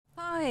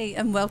Hi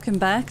and welcome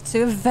back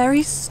to a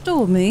very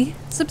stormy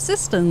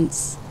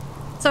Subsistence.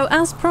 So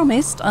as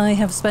promised, I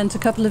have spent a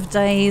couple of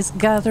days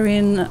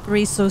gathering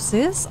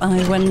resources.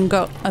 I went and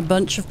got a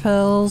bunch of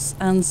pearls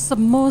and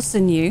some more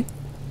sinew,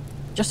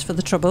 just for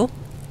the trouble.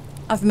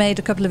 I've made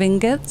a couple of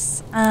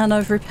ingots and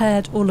I've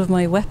repaired all of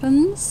my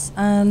weapons,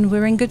 and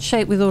we're in good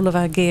shape with all of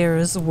our gear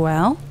as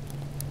well.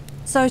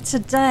 So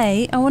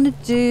today I want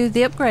to do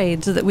the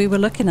upgrade that we were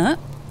looking at.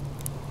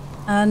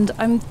 And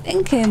I'm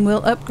thinking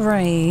we'll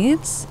upgrade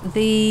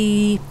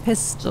the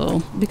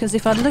pistol, because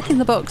if I look in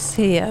the box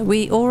here,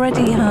 we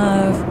already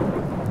have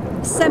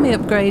a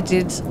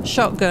semi-upgraded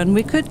shotgun.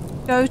 We could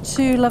go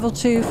to level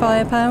 2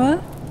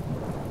 firepower.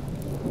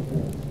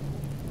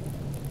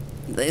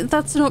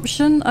 That's an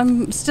option.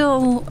 I'm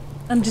still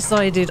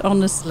undecided,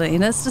 honestly.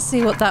 Let's just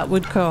see what that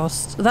would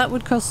cost. That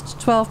would cost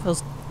 12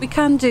 pills. We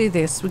can do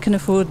this. We can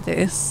afford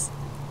this.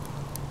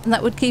 And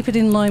that would keep it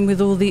in line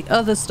with all the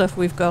other stuff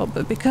we've got.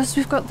 But because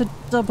we've got the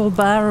double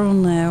barrel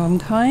now, I'm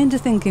kind of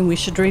thinking we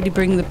should really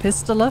bring the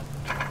pistol up.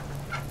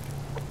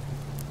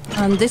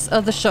 And this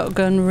other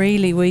shotgun,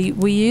 really,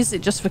 we use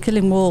it just for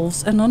killing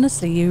wolves. And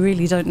honestly, you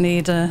really don't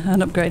need an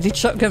upgraded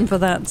shotgun for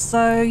that.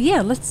 So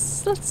yeah,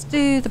 let's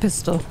do the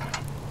pistol.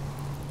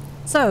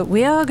 So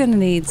we are going to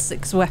need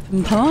 6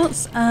 weapon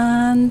parts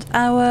and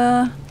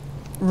our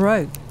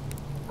rope,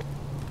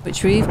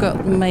 which we've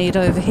got made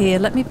over here.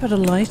 Let me put a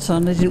light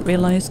on. I didn't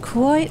realise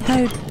quite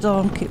how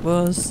dark it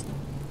was.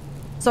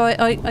 So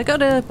I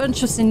got a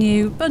bunch of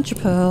sinew, bunch of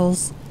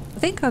pearls. I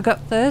think I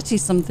got 30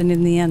 something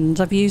in the end.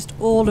 I've used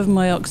all of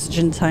my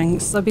oxygen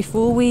tanks. So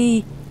before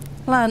we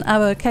plan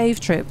our cave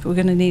trip, we're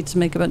going to need to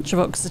make a bunch of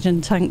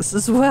oxygen tanks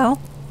as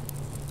well.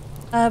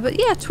 But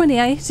yeah,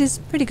 28 is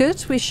pretty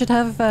good. We should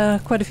have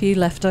quite a few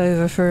left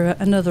over for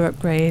another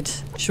upgrade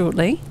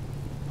shortly.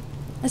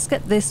 Let's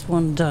get this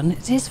one done.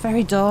 It is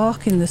very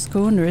dark in this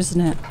corner, isn't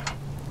it?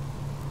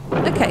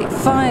 Okay,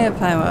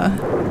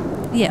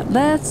 firepower. Yeah,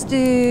 let's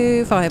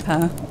do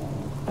firepower.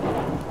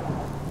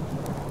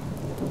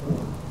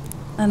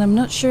 And I'm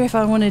not sure if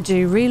I want to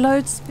do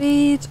reload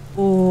speed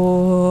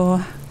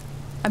or...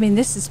 I mean,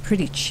 this is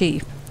pretty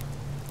cheap.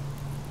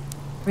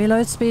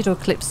 Reload speed or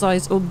clip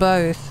size or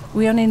both.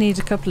 We only need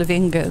a couple of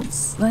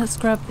ingots. Let's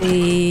grab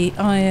the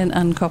iron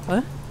and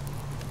copper.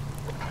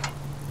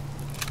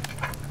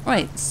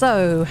 Right,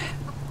 so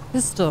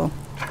pistol.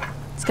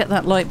 Let's get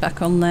that light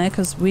back on there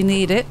because we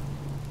need it.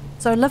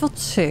 So level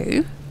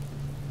 2.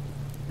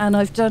 And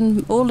I've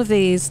done all of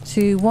these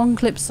to 1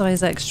 clip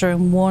size extra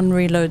and 1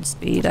 reload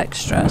speed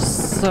extra.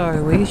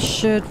 So we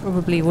should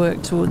probably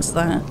work towards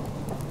that.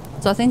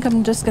 So I think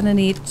I'm just going to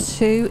need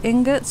 2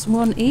 ingots,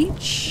 1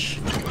 each.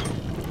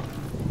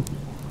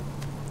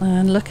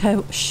 And look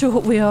how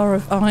short we are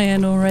of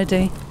iron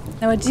already.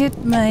 Now I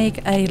did make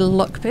a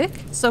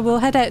lockpick, so we'll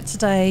head out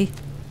today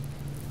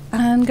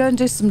and go and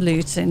do some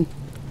looting.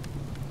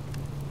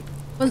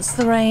 Once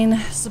the rain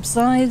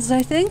subsides,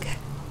 I think.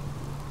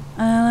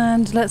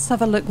 And let's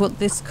have a look what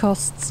this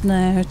costs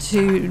now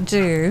to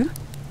do.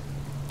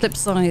 Clip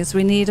size,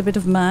 we need a bit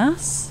of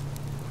mass.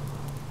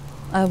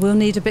 We'll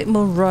need a bit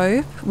more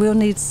rope. We'll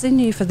need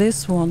sinew for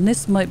this one.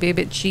 This might be a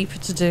bit cheaper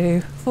to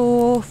do.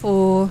 4,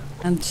 4,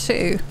 and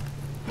 2.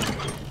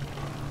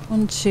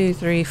 1, 2,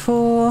 3,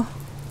 4.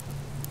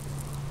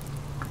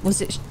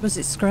 Was it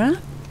scrap?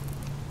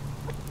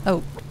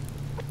 Oh.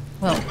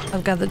 Well,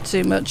 I've gathered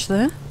too much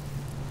there.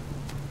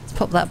 Let's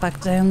pop that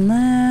back down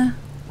there.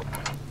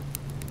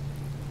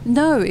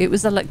 No, it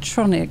was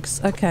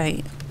electronics.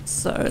 Okay,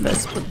 so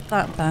let's put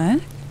that back.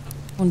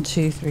 1,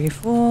 2, 3,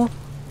 4.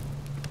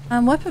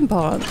 And weapon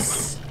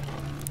parts.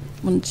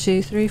 1,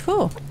 2, 3,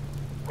 4.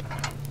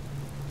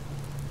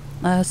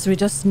 So we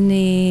just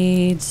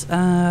need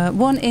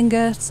 1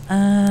 ingot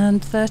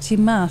and 30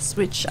 mass,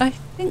 which I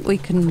think we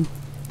can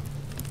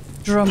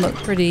drum up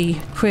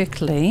pretty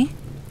quickly.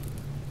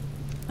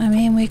 I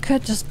mean, we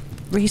could just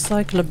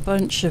recycle a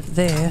bunch of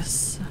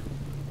this.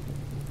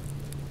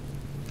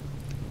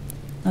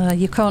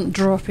 You can't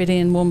drop it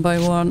in one by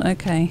one.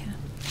 Okay.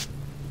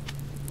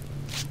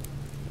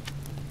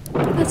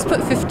 Let's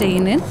put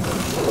 15 in.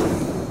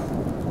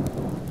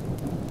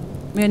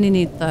 We only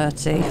need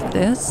 30 for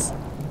this.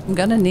 I'm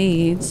gonna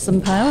need some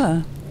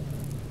power.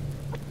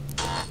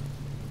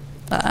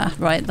 Ah,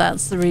 right,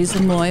 that's the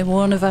reason why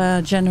one of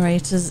our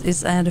generators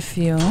is out of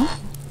fuel.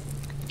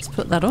 Let's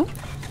put that on.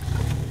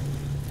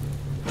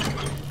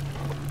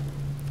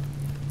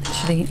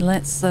 Actually,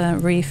 let's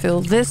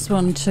refill this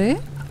one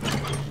too.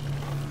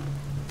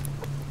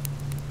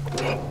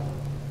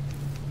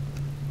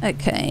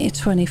 Okay,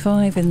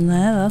 25 in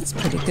there, that's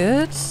pretty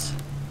good.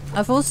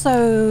 I've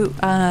also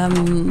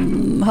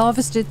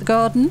harvested the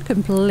garden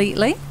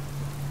completely.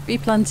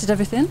 Replanted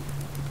everything.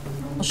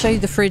 I'll show you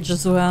the fridge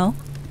as well.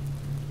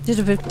 Did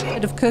a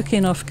bit of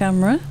cooking off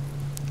camera.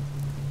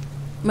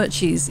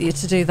 Much easier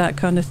to do that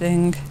kind of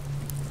thing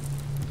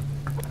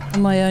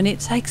on my own.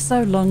 It takes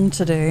so long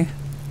to do.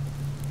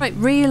 Right,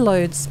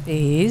 reload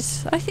speed.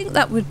 I think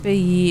that would be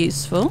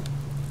useful.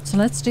 So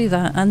let's do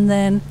that. And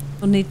then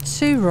we'll need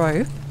 2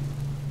 rope.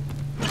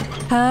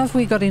 Have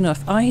we got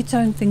enough? I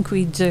don't think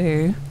we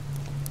do.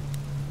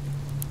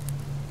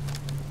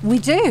 We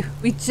do!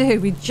 We do!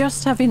 We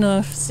just have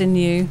enough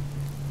sinew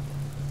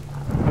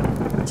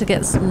to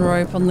get some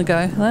rope on the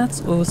go.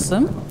 That's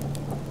awesome.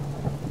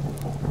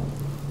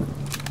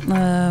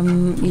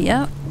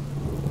 Yeah.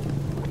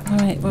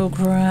 Alright, we'll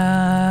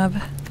grab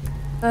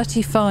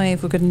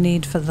 35 we're going to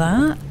need for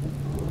that.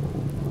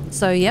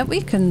 So yeah,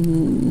 we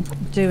can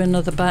do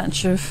another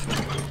batch of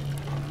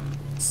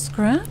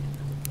scrap.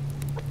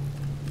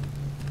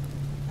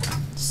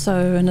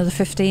 So another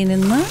 15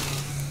 in there.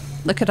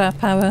 Look at our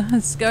power,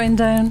 it's going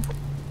down.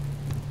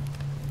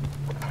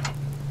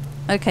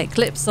 Okay,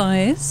 clip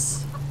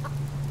size.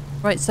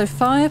 Right, so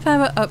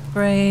firepower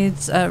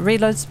upgrades,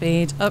 reload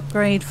speed,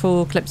 upgrade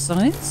for clip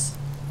size.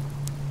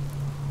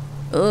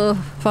 Ugh,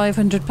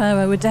 500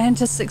 power, we're down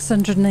to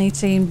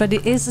 618, but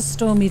it is a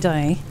stormy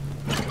day.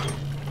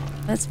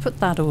 Let's put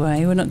that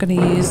away, we're not going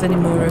to use any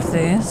more of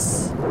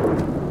this.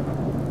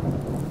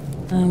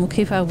 And we'll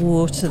keep our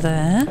water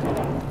there.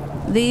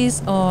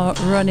 These are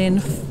running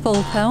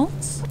full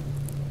pelts.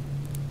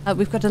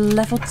 We've got a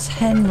level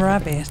 10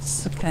 rabbit,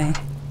 okay.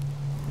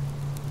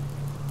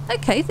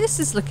 Okay, this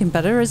is looking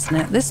better, isn't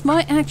it? This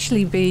might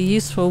actually be a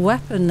useful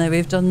weapon now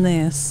we've done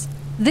this.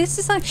 This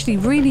is actually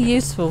really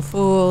useful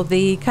for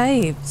the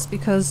caves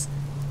because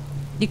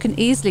you can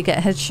easily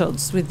get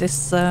headshots with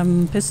this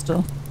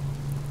pistol.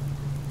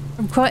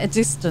 From quite a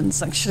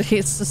distance, actually.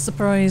 It's a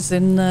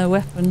surprising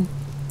weapon.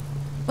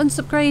 Once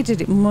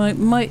upgraded, it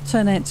might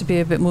turn out to be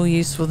a bit more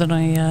useful than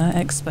I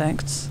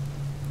expect.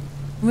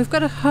 We've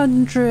got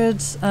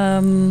 100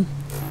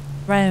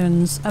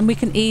 rounds and we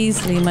can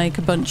easily make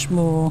a bunch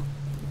more.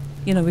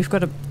 You know, we've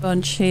got a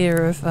bunch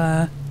here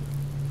of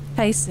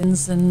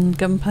casings and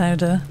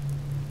gunpowder.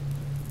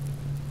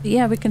 But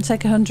yeah, we can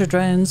take 100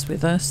 rounds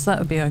with us. That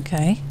would be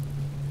okay.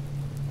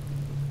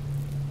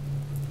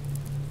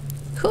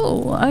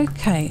 Cool.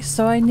 Okay,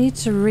 so I need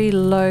to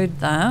reload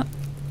that.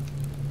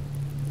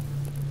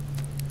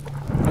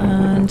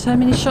 And how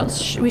many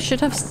shots we should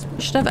have?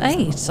 We should have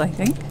 8, I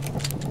think.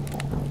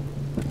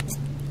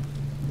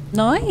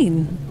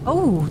 9.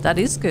 Oh, that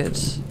is good.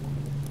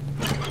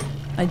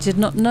 I did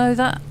not know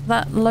that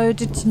that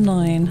loaded to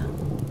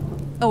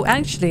 9. Oh,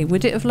 actually,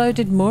 would it have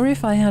loaded more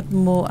if I had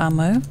more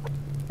ammo?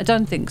 I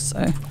don't think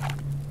so.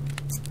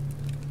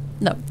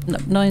 No,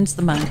 9's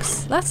the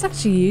max. That's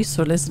actually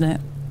useful, isn't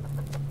it?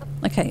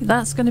 Okay,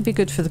 that's going to be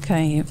good for the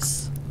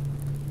caves.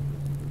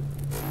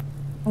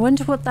 I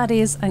wonder what that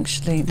is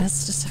actually.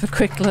 Let's just have a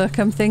quick look.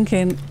 I'm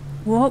thinking,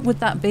 what would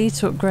that be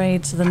to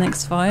upgrade to the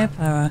next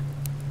firepower?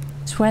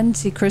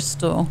 20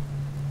 crystal.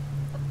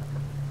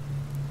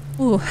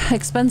 Ooh,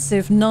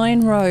 expensive.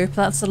 9 rope.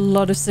 That's a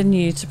lot of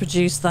sinew to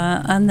produce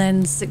that. And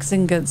then 6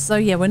 ingots. So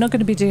yeah, we're not going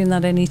to be doing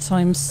that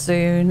anytime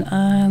soon.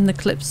 And the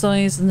clip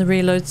size and the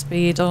reload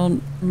speed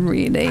aren't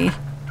really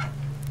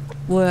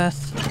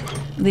worth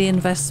the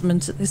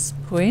investment at this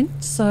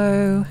point.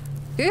 So,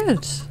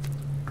 good.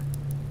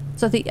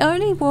 So the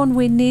only one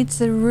we need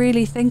to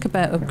really think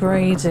about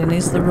upgrading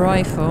is the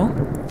rifle.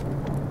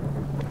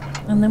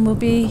 And then we'll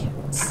be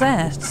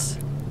set.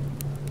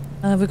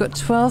 We've got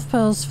 12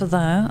 pearls for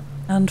that.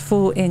 And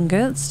 4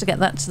 ingots to get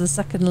that to the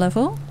 2nd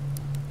level.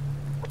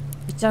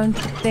 I don't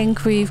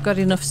think we've got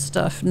enough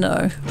stuff,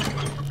 no.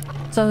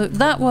 So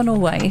that one will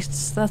wait,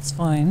 that's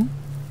fine.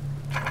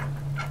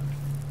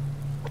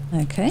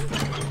 Okay.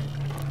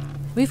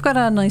 We've got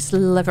our nice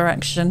lever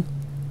action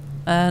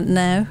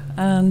now,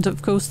 and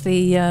of course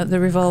the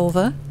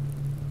revolver.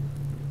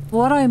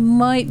 What I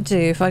might do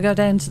if I go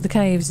down to the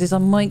caves is I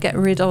might get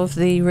rid of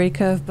the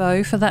recurve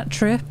bow for that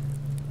trip.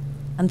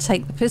 And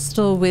take the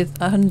pistol with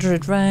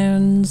 100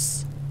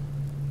 rounds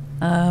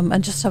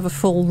and just have a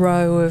full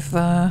row of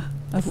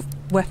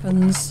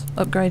weapons,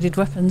 upgraded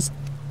weapons.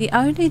 The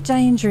only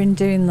danger in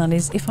doing that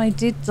is if I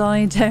did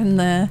die down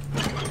there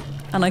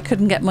and I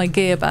couldn't get my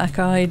gear back,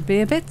 I'd be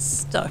a bit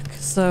stuck.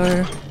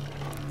 So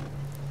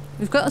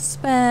we've got a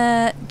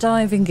spare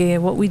diving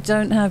gear. What we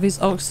don't have is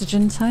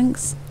oxygen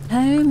tanks.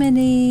 How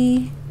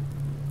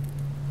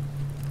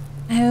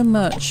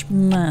much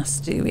mass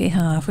do we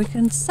have? We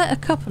can set a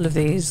couple of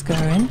these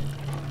going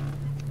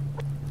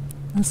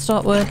and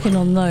start working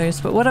on those.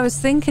 But what I was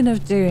thinking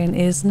of doing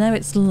is, now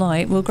it's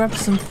light, we'll grab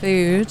some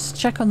food,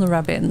 check on the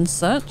rabbit and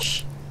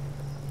such,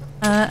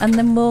 and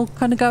then we'll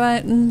kind of go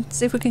out and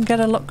see if we can get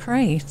a lock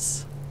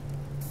crate.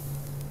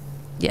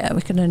 Yeah,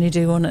 we can only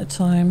do one at a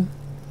time.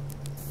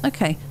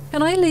 Okay,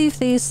 can I leave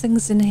these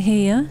things in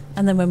here?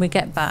 And then when we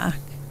get back,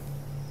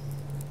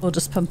 we'll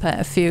just pump out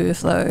a few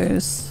of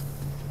those.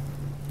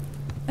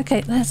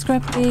 Okay, let's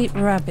grab the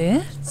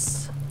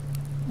rabbits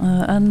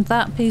and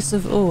that piece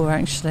of ore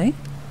actually.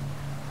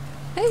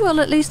 Okay,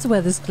 well at least the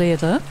weather's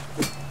cleared up.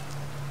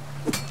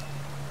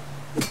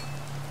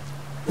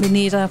 We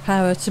need our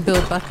power to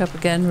build back up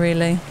again,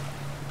 really.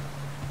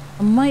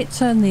 I might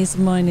turn these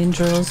mining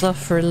drills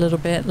off for a little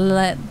bit,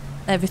 let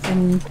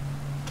everything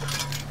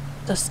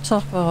just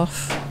top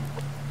off.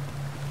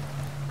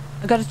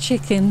 I got a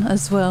chicken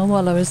as well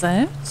while I was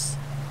out.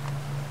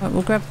 Right,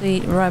 we'll grab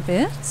the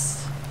rabbits.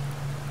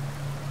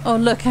 Oh,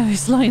 look how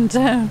he's lying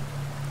down.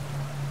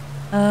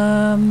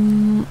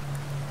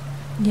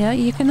 Yeah,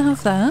 you can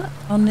have that.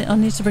 I'll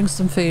need to bring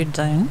some food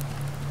down.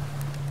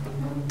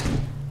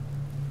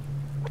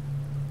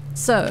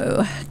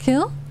 So,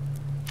 kill.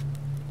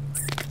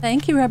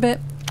 Thank you,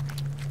 rabbit.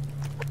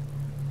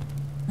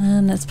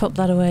 And let's pop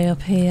that away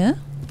up here.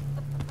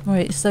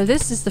 Right, so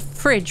this is the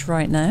fridge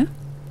right now.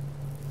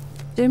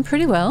 Doing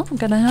pretty well. I'm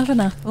gonna have an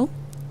apple.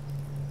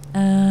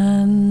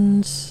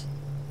 And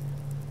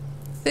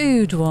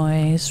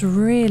food-wise,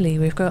 really,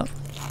 we've got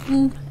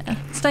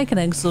steak and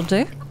eggs will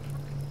do.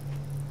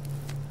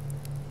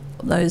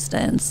 Put those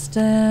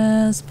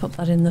downstairs. Pop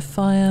that in the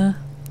fire.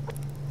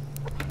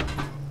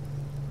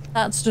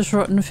 That's just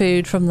rotten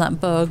food from that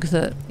bug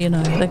that, you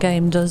know, the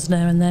game does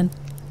now and then.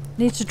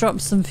 Need to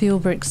drop some fuel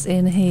bricks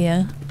in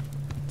here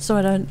so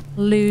I don't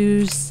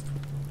lose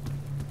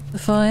the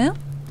fire.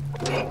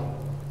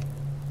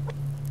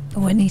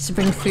 Oh, I need to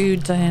bring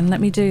food down. Let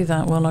me do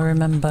that while I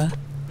remember.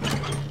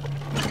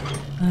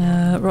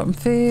 Rotten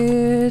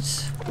food.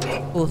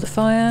 Or the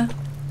fire.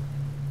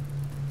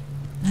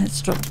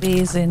 Let's drop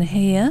these in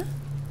here.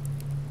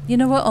 You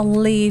know what? I'll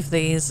leave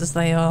these as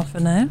they are for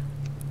now.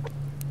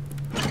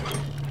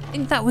 I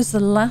think that was the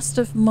last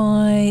of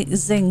my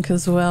zinc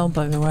as well,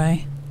 by the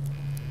way.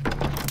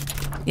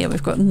 Yeah,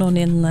 we've got none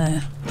in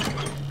there.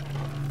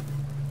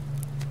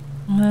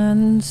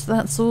 And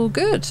that's all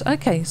good.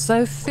 Okay,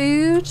 so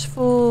food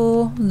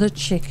for the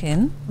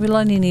chicken. We'll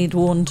only need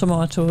 1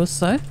 tomato or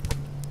so.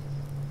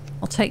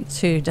 I'll take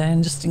 2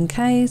 down just in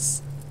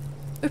case.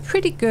 We're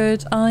pretty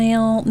good.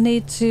 I'll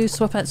need to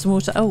swap out some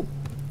water. Oh,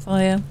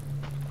 fire.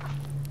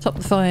 Top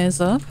the fires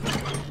up.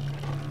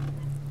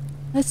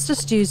 Let's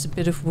just use a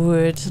bit of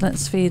wood.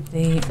 Let's feed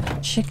the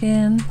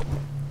chicken.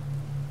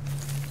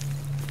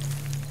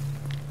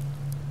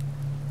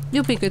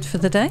 You'll be good for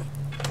the day.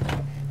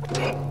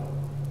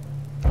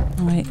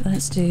 Right,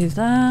 let's do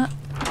that.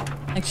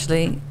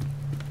 Actually,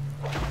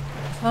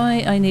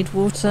 I need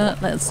water.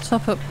 Let's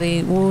top up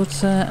the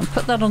water and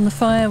put that on the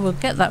fire. We'll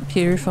get that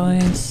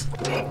purified.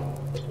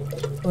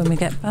 When we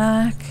get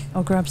back,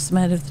 I'll grab some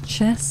out of the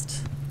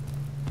chest.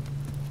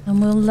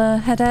 And we'll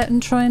head out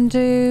and try and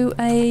do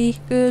a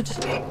good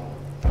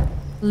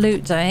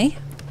loot day.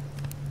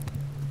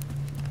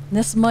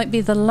 This might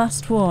be the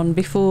last one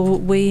before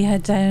we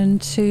head down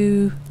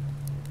to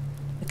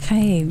the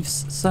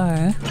caves.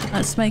 So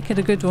let's make it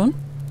a good one.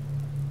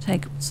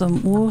 Take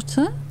some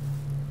water.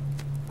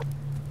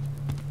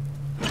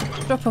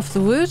 Drop off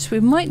the wood. We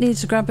might need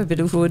to grab a bit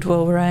of wood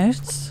while we're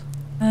out.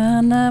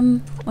 And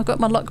I've got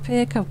my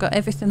lockpick. I've got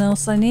everything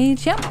else I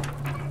need. Yep.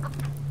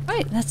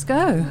 Right, let's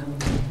go.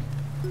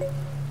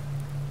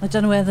 I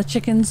don't know where the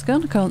chicken's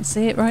gone. I can't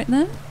see it right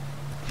now.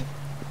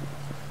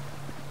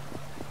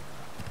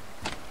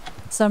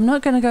 So I'm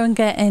not going to go and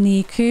get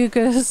any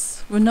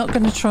cougars. We're not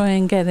going to try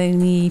and get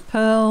any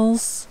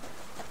pearls.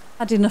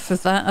 Had enough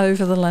of that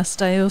over the last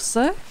day or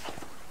so.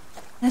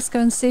 Let's go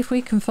and see if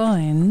we can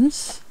find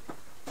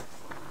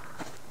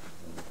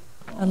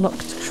a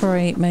locked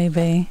crate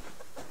maybe.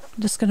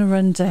 I'm just going to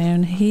run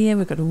down here.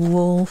 We've got a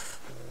wolf.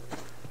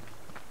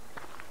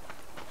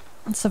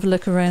 Let's have a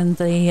look around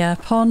the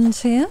pond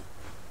here.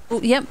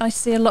 Oh, yep, I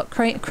see a locked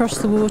crate across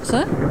the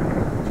water.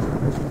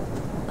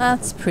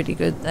 That's pretty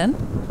good then.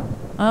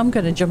 I'm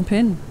going to jump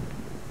in.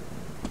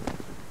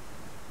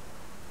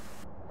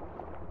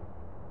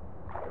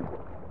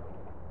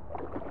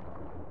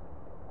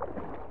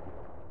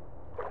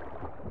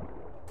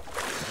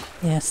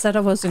 Yeah, said I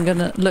wasn't going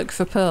to look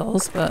for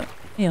pearls, but,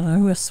 you know,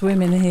 we're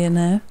swimming here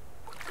now.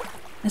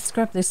 Let's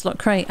grab this locked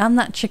crate and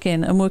that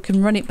chicken and we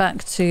can run it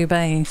back to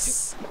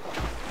base.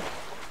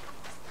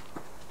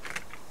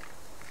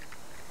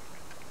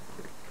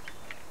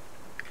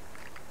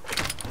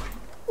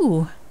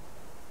 Ooh,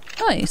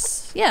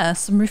 nice. Yeah,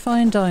 some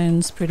refined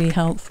iron's pretty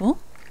helpful.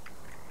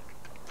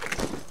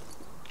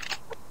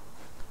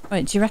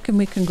 Right, do you reckon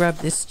we can grab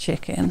this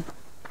chicken?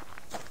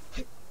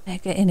 They're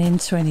getting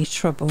into any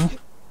trouble.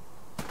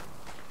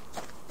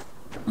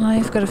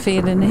 I've got a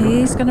feeling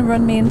he's going to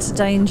run me into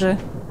danger.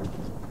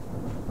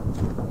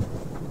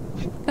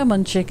 Come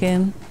on,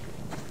 chicken.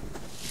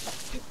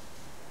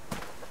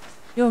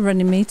 You're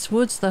running me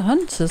towards the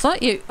hunters,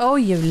 aren't you? Oh,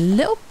 you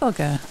little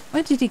bugger.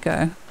 Where did he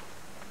go?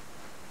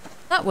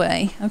 That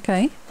way,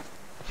 okay.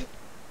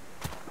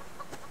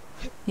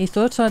 He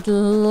thought I'd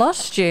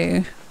lost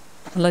you.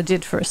 Well, I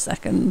did for a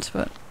second,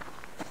 but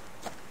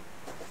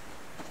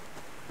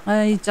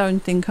I don't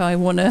think I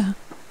want to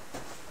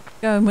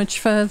go much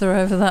further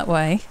over that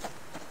way.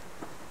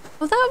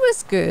 Well, that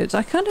was good.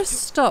 I kind of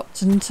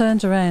stopped and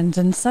turned around,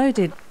 and so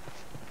did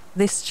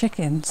this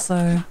chicken,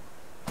 so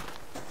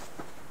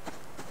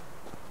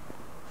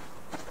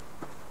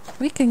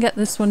we can get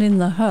this one in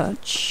the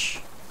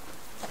hutch.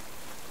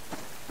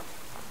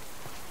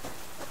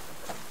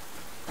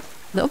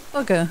 Little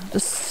bugger,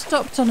 just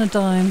stopped on a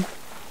dime.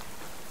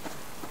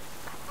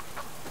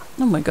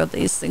 Oh my god,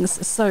 these things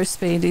are so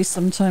speedy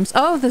sometimes.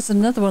 Oh, there's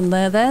another one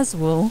there. There's a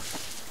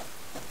wolf.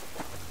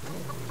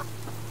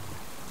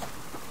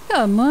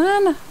 Come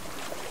on.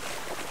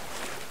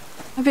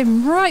 I've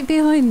been right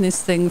behind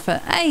this thing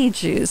for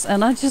ages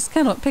and I just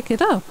cannot pick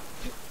it up.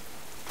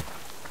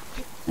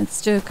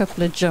 Let's do a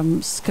couple of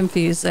jumps,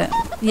 confuse it.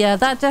 Yeah,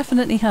 that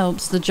definitely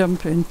helps, the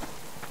jumping.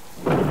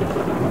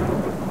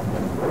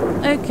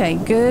 Okay,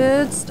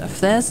 good stuff.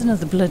 There's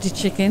another bloody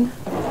chicken.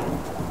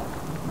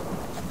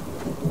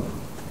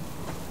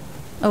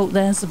 Oh,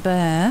 there's a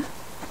bear.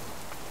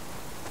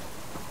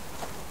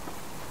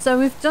 So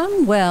we've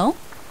done well.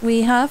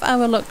 We have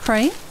our luck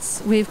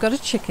crates. We've got a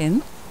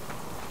chicken.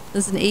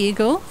 There's an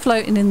eagle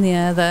floating in the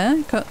air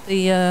there. Got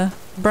the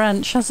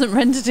branch hasn't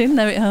rendered in.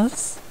 No, it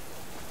has.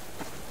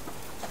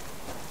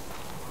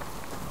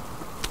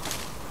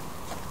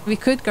 We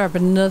could grab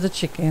another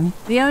chicken.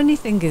 The only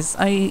thing is,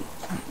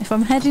 if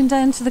I'm heading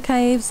down to the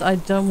caves, I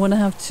don't want to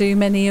have too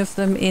many of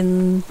them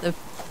in the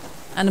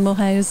animal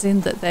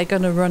housing that they're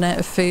going to run out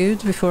of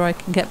food before I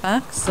can get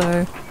back.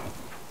 So,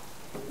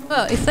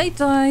 well, if they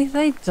die,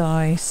 they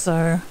die.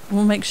 So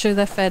we'll make sure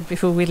they're fed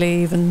before we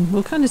leave, and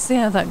we'll kind of see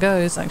how that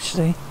goes,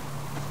 actually.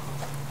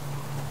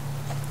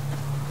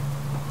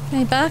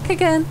 Okay, back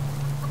again.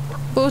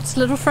 Bought a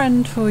little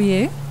friend for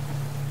you.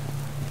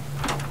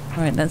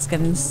 Alright, let's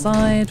get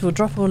inside. We'll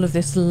drop all of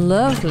this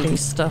lovely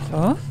stuff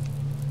off.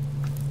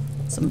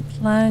 Some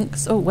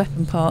planks. Oh,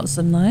 weapon parts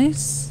are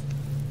nice.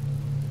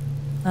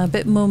 A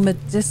bit more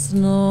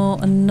medicinal.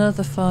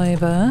 Another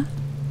fibre.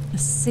 A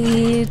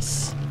seed.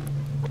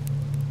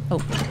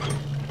 Oh.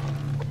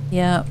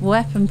 Yeah,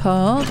 weapon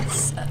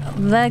parts.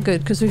 They're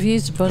good because we've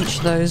used a bunch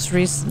of those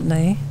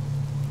recently.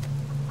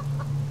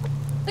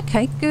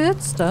 Okay,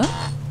 good stuff.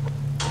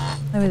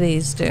 How are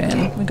these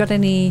doing? We got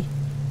any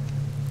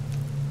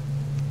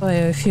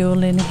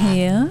biofuel in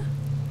here?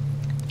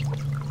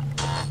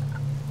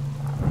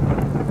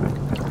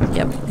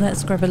 Yep,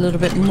 let's grab a little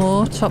bit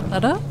more, top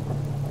that up.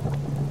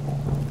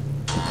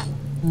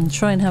 And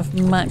try and have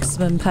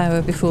maximum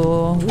power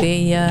before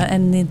we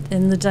end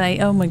the day.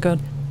 Oh my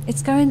god,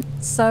 it's going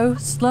so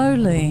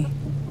slowly.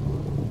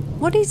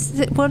 What is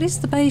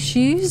the base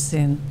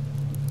using?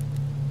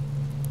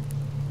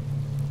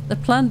 The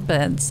plant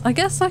beds. I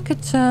guess I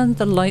could turn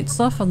the lights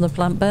off on the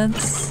plant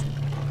beds.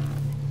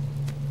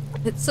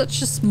 It's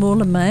such a small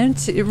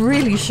amount, it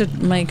really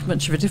shouldn't make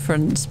much of a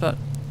difference, but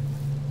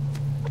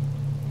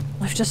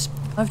I've just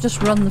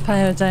run the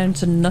power down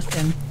to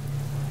nothing.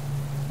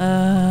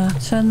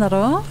 Turn that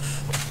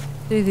off.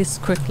 Do this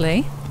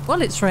quickly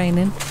while it's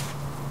raining.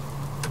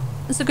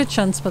 There's a good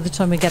chance by the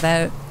time we get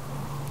out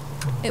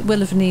it will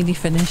have nearly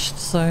finished,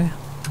 so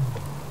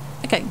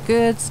okay,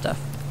 good stuff.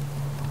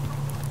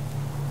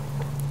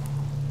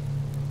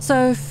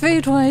 So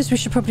food-wise, we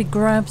should probably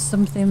grab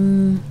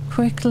something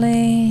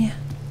quickly.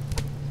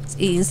 It's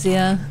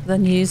easier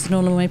than using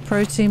all of my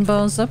protein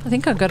bars up. I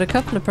think I got a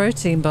couple of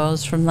protein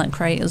bars from that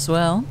crate as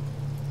well.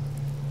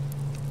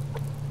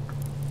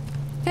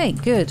 Okay,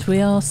 good.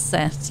 We are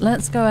set.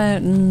 Let's go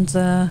out and,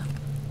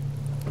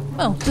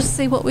 well, just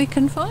see what we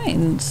can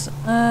find.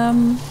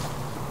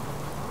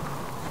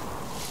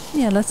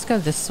 Yeah, let's go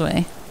this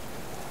way.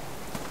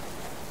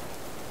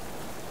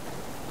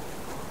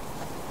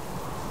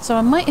 So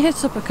I might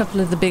hit up a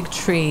couple of the big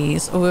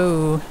trees.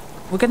 Oh,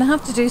 we're going to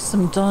have to do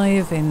some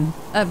diving,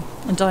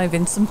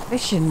 some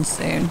fishing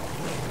soon.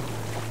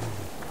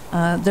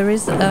 There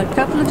is a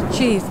couple of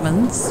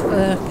achievements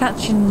for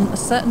catching a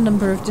certain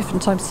number of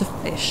different types of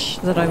fish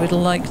that I would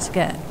like to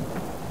get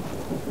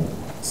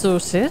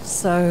sorted.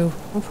 So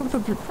we'll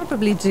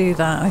probably do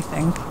that, I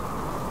think.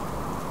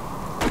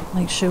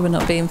 Make sure we're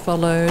not being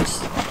followed.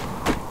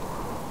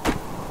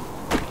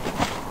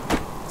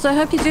 So I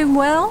hope you're doing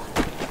well.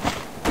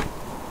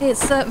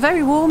 It's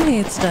very warm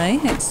here today.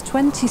 It's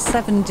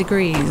 27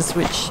 degrees,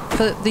 which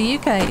for the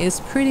UK is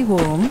pretty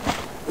warm.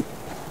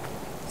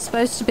 It's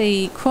supposed to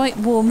be quite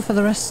warm for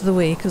the rest of the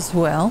week as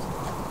well.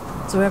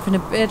 So we're having a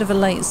bit of a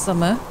late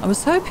summer. I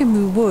was hoping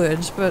we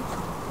would, but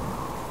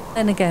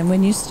then again,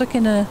 when you're stuck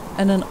in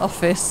an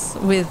office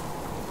with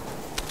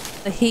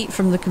the heat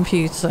from the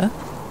computer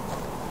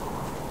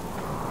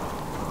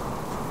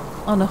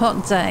on a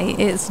hot day,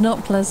 it's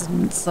not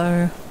pleasant,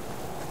 so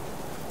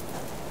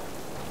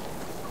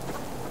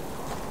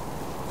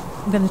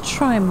I'm going to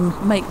try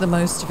and make the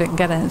most of it and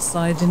get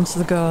outside into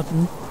the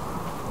garden.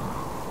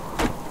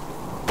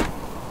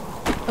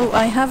 Oh,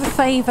 I have a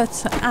favour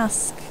to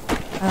ask,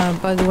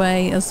 by the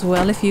way, as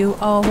well. If you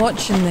are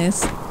watching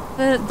this,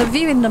 the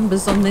viewing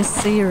numbers on this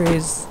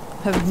series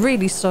have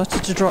really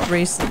started to drop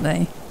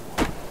recently.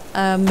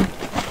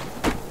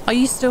 Are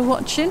you still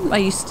watching? Are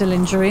you still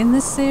enjoying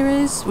this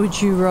series?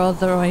 Would you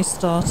rather I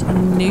start a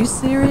new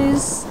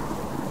series?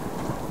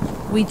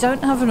 We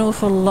don't have an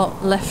awful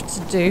lot left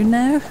to do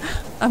now.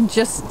 I'm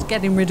just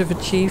getting rid of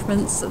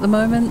achievements at the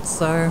moment,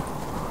 so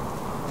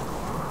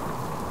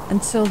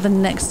until the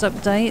next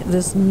update,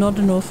 there's not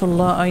an awful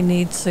lot I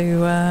need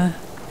to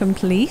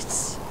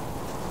complete.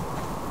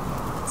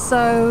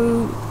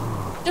 So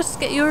just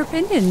get your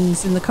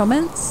opinions in the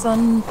comments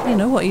on, you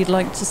know, what you'd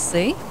like to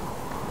see.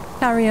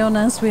 Carry on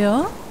as we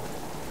are.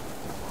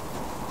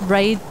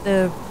 Raid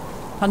the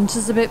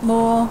hunters a bit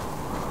more.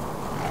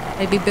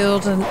 Maybe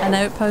build an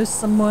outpost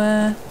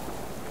somewhere.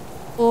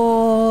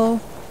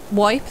 or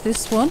wipe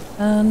this one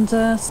and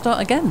start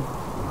again.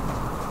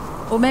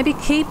 Or maybe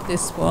keep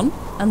this one,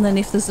 and then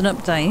if there's an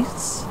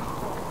update...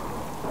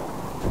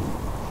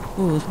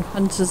 Ooh,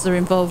 hunters are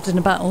involved in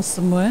a battle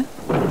somewhere.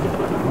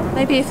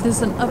 Maybe if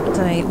there's an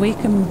update, we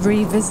can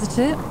revisit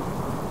it.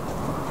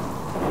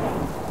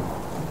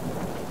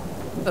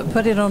 But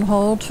put it on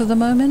hold for the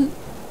moment.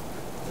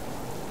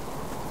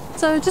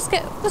 So just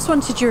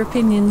wanted your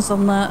opinions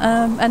on that.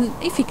 And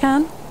if you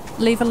can,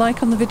 leave a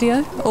like on the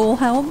video. All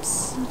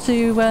helps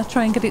to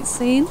try and get it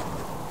seen.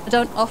 I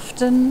don't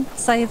often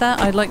say that.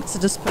 I like to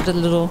just put a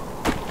little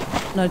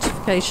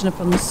notification up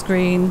on the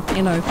screen.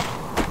 You know,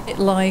 hit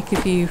like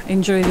if you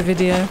enjoy the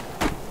video.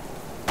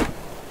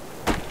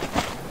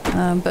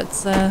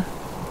 But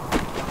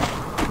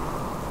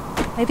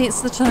maybe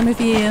it's the time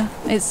of year.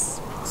 It's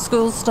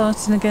school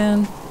starting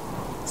again.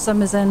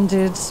 Summer's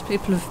ended.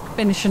 People are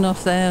finishing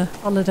off their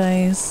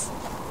holidays.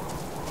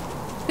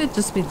 Could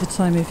just be the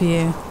time of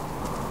year.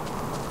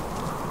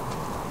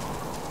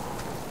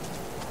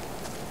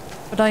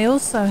 But I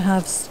also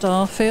have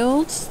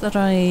Starfield that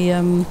I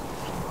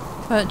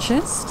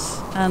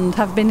purchased and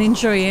have been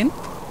enjoying.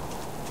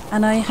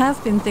 And I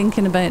have been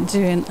thinking about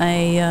doing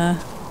a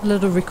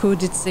little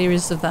recorded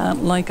series of that.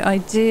 Like I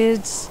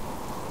did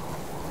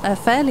a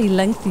fairly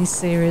lengthy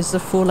series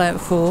of Fallout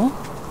 4,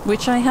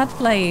 which I had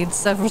played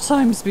several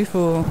times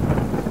before.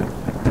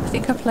 I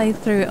think I played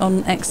through it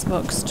on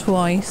Xbox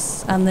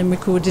twice and then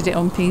recorded it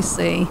on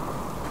PC.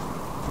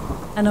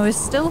 And I was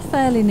still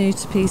fairly new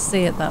to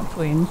PC at that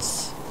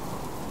point.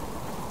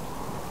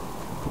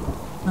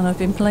 And I've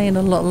been playing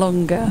a lot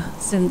longer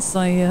since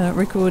I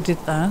recorded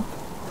that.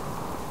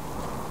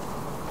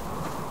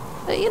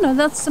 But you know,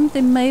 that's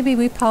something maybe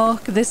we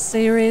park this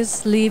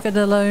series, leave it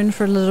alone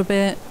for a little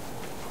bit,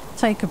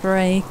 take a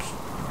break,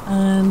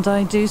 and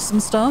I do some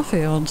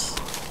Starfield.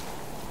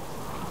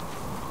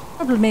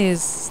 Problem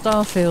is,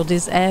 Starfield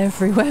is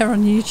everywhere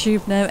on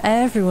YouTube now,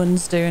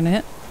 everyone's doing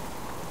it.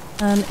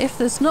 And if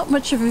there's not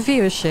much of a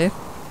viewership,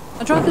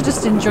 I'd rather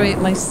just enjoy it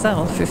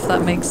myself, if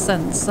that makes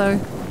sense.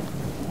 So,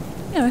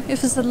 you know,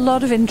 if there's a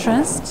lot of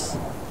interest,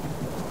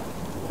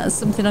 that's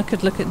something I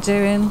could look at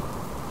doing.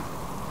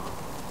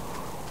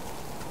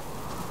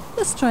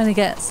 Just trying to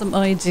get some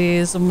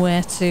ideas on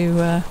where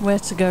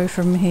to go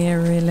from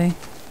here, really.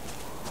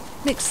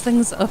 Mix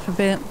things up a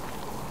bit.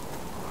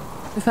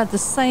 We've had the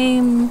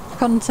same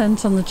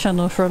content on the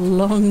channel for a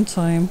long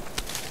time.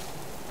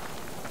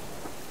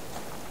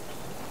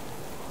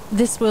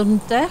 This will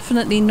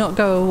definitely not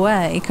go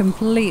away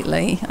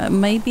completely.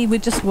 Maybe we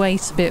just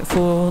wait a bit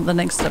for the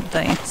next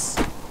update.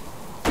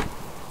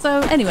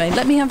 So anyway,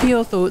 let me have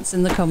your thoughts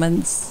in the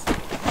comments.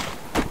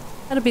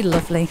 That'd be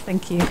lovely,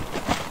 thank you.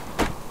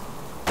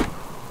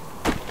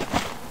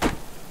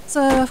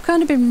 So I've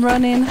kind of been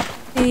running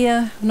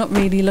here, not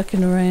really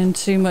looking around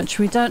too much.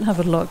 We don't have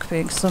a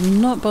lockpick, so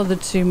I'm not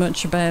bothered too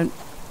much about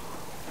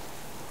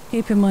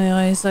keeping my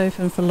eyes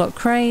open for lock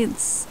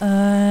crates.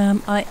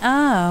 I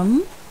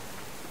am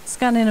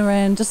scanning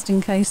around just in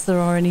case there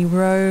are any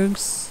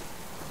rogues.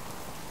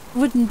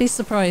 Wouldn't be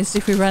surprised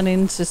if we ran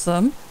into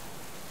some.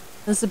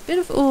 There's a bit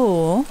of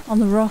ore on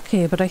the rock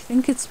here, but I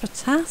think it's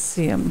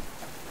potassium.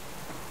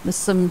 There's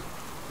some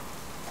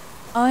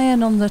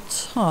iron on the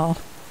top.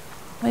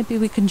 Maybe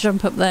we can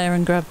jump up there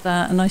and grab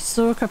that. And I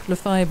saw a couple of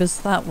fibres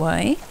that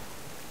way.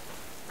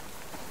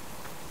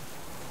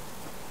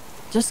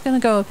 Just going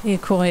to go up here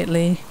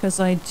quietly because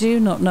I do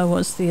not know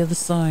what's the other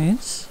side.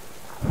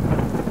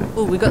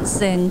 Oh, we got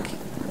zinc.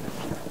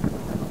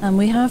 And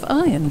we have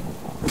iron.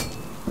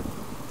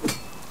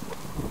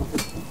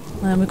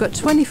 And we've got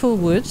 24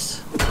 wood.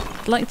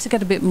 I'd like to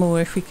get a bit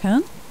more if we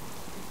can.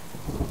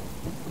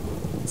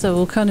 So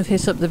we'll kind of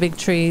hit up the big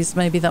trees.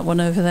 Maybe that one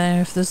over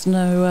there if there's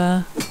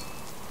no...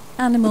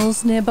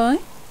 animals nearby.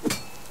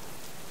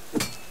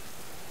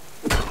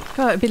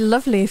 God, it'd be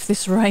lovely if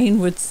this rain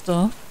would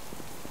stop.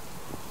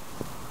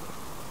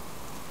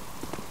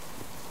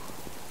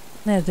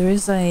 There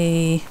is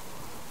a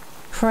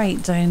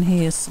crate down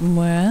here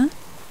somewhere.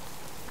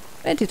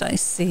 Where did I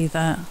see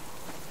that?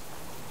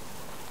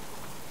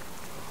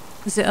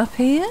 Is it up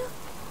here?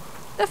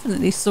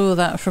 Definitely saw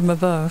that from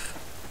above.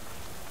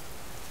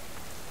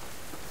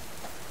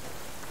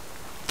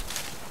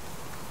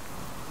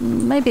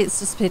 Maybe it's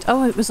just a bit...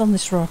 Oh, it was on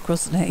this rock,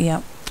 wasn't it?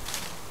 Yep.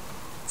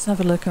 Let's have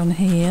a look on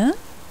here.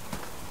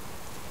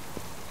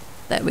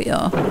 There we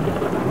are.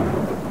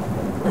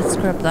 Let's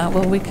grab that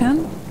while we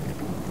can.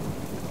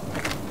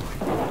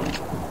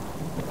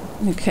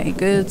 Okay,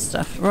 good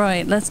stuff.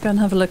 Right, let's go and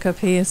have a look up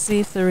here, see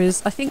if there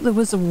is... I think there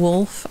was a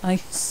wolf. I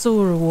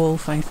saw a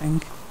wolf, I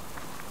think.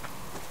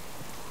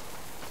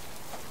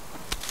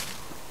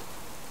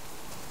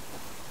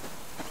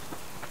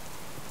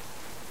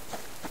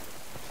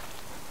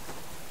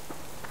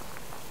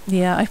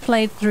 Yeah, I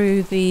played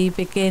through the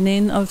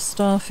beginning of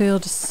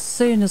Starfield as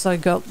soon as I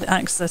got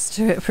access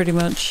to it, pretty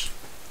much.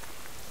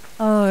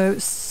 Oh, it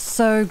was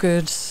so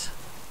good.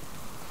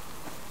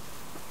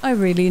 I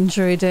really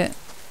enjoyed it.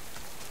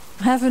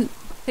 I haven't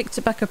picked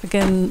it back up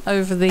again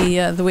over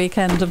the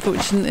weekend,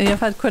 unfortunately.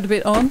 I've had quite a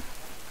bit on.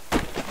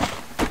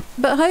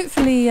 But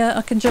hopefully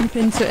I can jump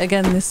into it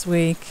again this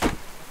week.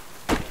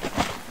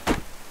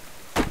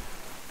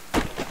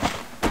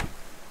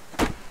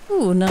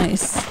 Ooh,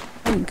 nice.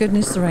 Thank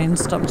goodness the rain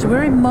stopped.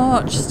 We're in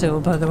March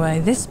still, by the way.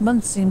 This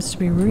month seems to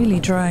be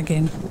really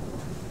dragging.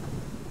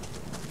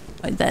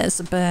 Right, there's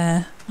a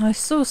bear. I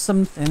saw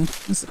something.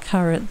 There's a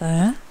carrot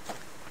there.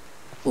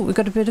 Oh, we've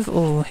got a bit of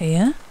ore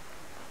here.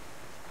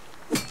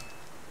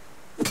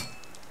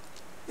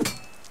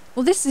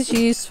 Well, this is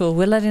useful.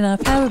 We're letting our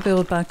power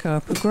build back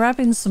up. We're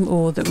grabbing some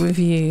ore that we've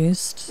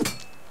used.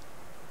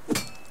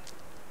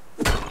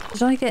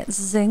 Did I get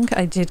zinc?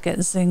 I did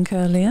get zinc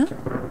earlier.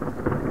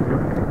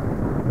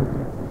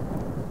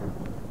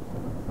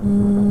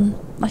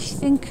 I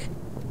think...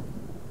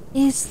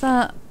 Is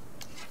that...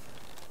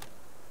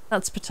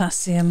 That's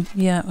potassium.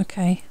 Yeah,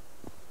 okay.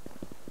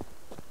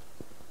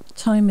 What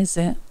time is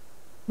it?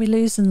 We're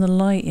losing the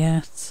light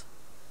yet.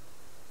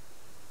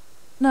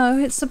 No,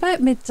 it's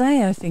about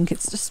midday, I think.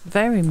 It's just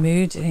very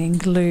moody and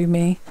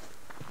gloomy.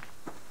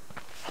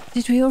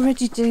 Did we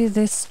already do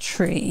this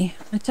tree?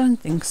 I don't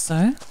think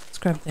so. Let's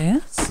grab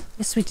this.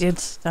 Yes, we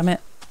did. Damn it.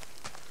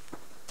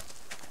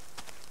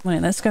 Right,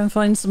 let's go and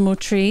find some more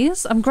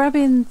trees. I'm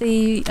grabbing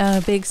the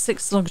big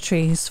 6-log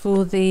trees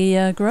for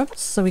the grubs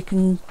so we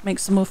can make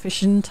some more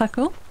fishing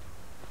tackle.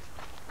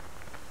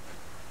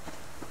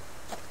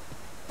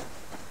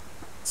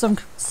 So I'm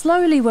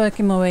slowly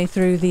working my way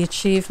through the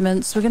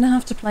achievements. We're going to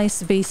have to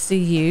place a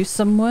BCU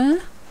somewhere.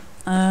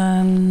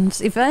 And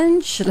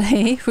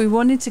eventually, if we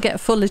wanted to get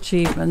full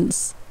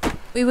achievements,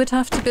 we would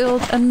have to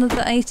build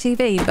another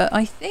ATV. But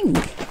I think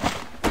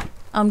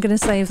I'm going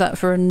to save that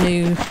for a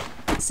new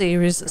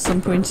series at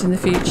some point in the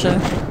future.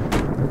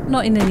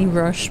 Not in any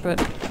rush, but,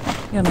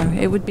 you know,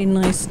 it would be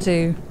nice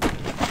to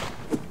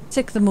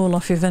tick them all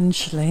off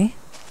eventually.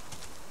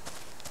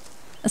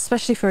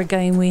 Especially for a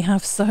game we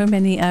have so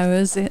many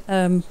hours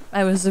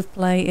of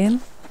play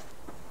in.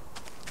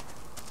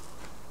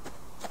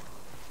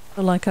 I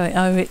feel like I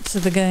owe it to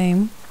the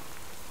game.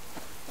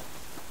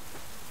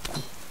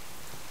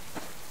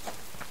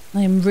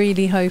 I'm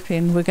really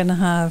hoping we're going to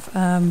have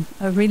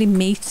a really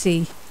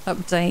meaty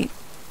update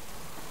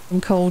from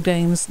Cold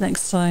Games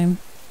next time.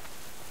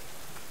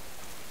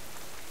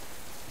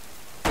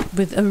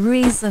 With a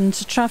reason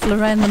to travel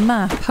around the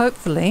map,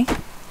 hopefully.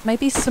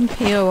 Maybe some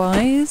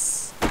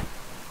POIs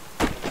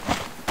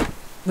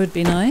would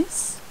be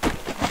nice.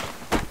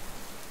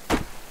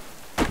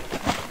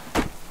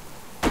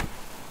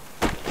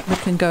 We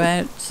can go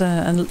out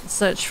and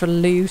search for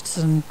loot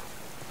and...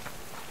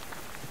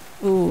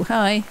 Ooh,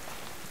 hi.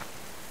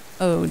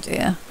 Oh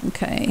dear.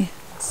 Okay.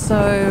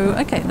 So,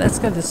 okay, let's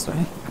go this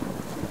way.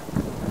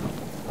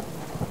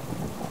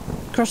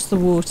 Across the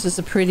water's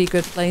a pretty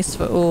good place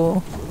for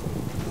ore.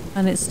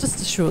 And it's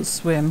just a short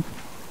swim.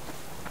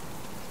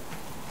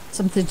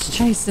 Something's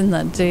chasing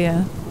that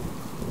deer.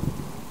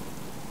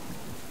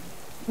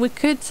 We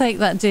could take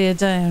that deer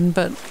down,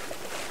 but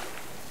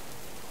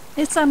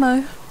it's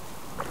ammo.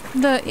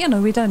 You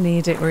know, we don't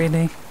need it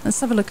really. Let's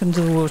have a look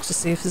under the water,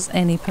 see if there's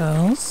any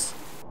pearls.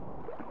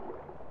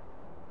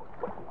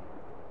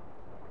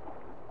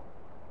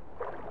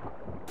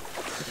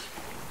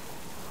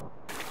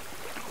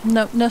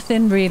 Nope,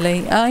 nothing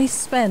really. I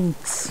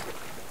spent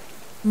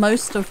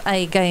most of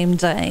a game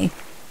day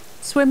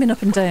swimming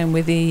up and down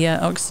with the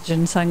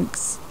oxygen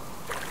tanks.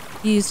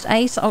 Used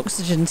 8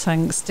 oxygen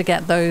tanks to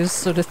get those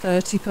sort of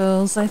 30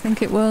 pearls, I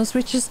think it was,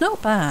 which is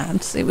not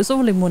bad. It was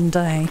all in one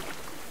day.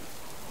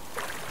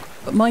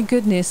 But my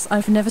goodness,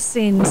 I've never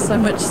seen so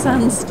much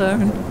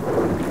sandstone.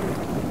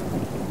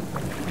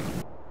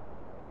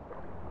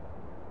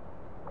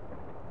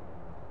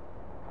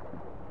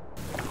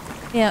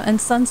 Yeah,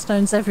 and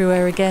sandstone's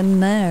everywhere again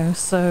now,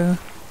 so...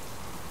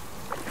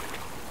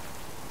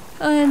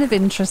 kind of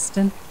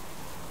interesting.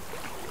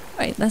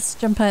 Right, let's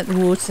jump out the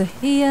water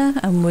here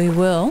and we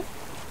will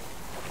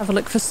have a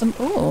look for some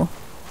ore.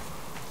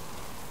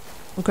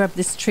 We'll grab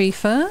this tree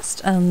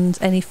first and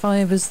any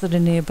fibres that are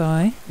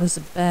nearby. There's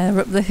a bear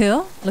up the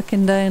hill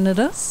looking down at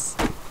us.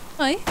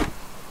 Hi.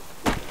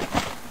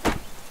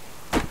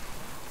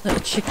 Little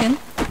chicken.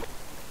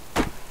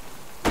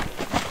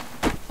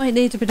 Might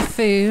need a bit of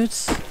food.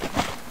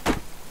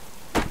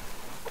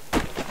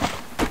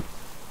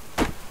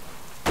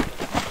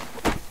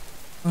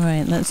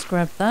 Right, let's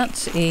grab that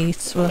to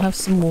eat. We'll have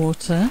some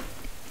water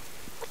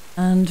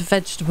and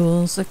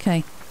vegetables.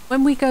 Okay,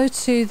 when we go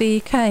to the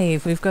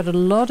cave, we've got a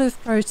lot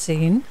of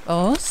protein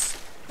bars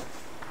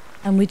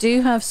and we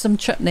do have some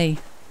chutney.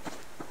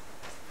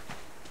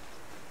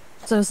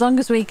 So as long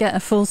as we get a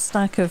full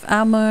stack of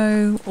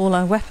ammo, all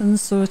our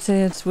weapons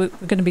sorted, we're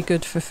going to be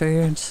good for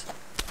food.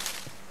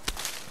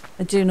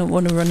 I do not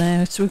want to run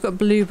out. We've got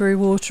blueberry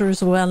water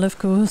as well, of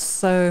course,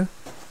 so...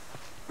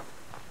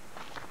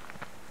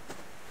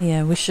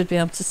 yeah, we should be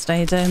able to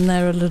stay down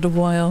there a little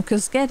while,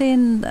 because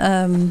getting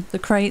the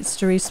crates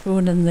to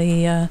respawn and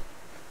the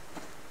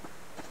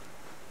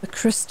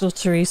crystal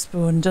to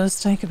respawn does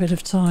take a bit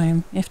of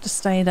time. You have to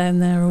stay down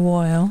there a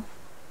while.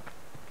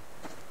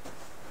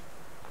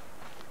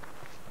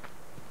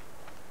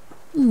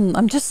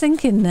 I'm just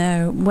thinking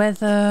now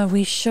whether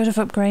we should have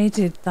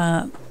upgraded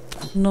that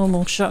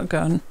normal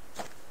shotgun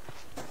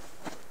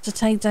to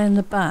take down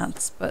the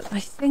bats, but I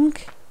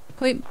think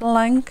point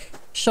blank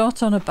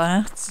shot on a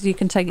bat, you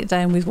can take it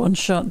down with one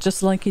shot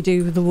just like you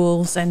do with the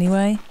wolves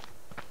anyway.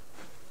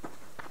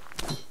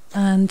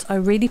 And I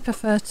really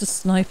prefer to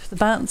snipe the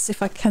bats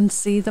if I can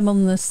see them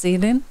on the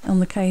ceiling, on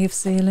the cave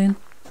ceiling.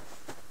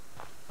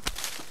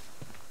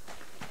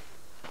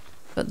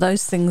 But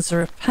those things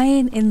are a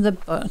pain in the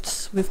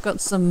butt. We've got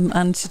some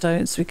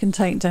antidotes we can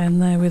take down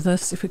there with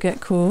us if we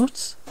get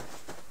caught.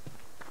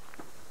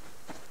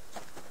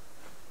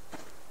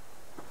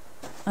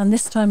 And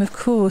this time, of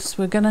course,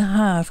 we're going to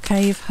have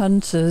cave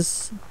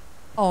hunters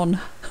on.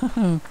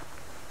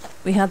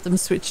 We had them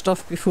switched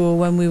off before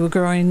when we were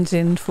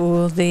grinding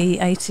for the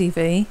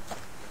ATV.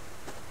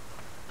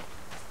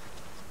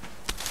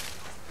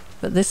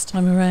 But this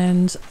time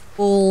around,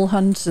 all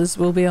hunters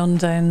will be on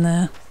down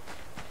there.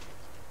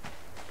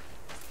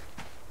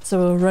 So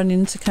we'll run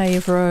into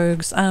cave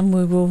rogues and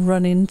we will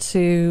run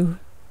into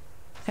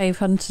cave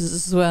hunters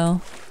as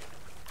well.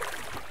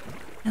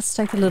 Let's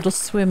take a little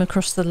swim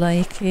across the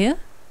lake here.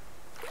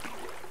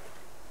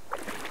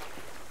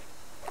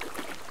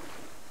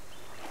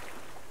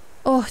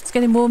 Oh, it's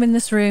getting warm in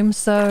this room,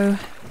 so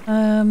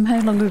how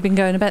long have we been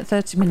going? About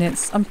 30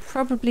 minutes. I'm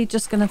probably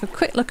just going to have a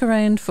quick look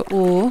around for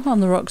ore on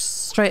the rocks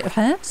straight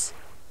ahead.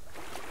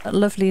 That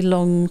lovely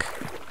long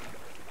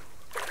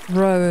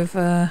row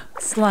of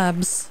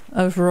slabs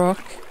of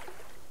rock.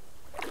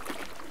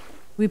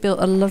 We built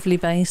a lovely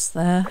base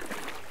there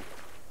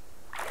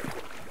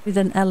with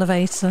an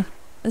elevator.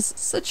 It's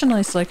such a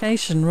nice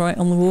location right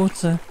on the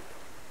water.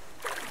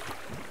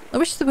 I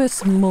wish there were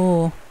some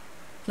more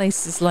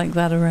places like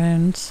that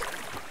around.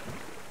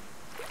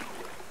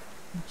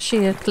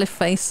 Sheer cliff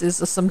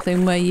faces or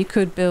something where you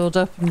could build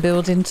up and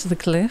build into the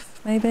cliff,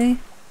 maybe.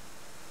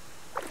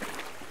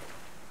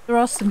 There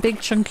are some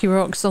big chunky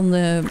rocks on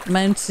the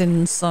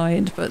mountain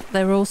side, but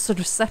they're all sort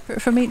of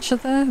separate from each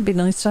other. It'd be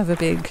nice to have a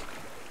big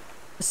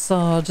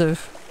facade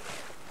of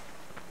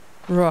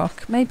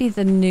rock. Maybe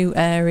the new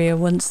area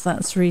once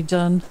that's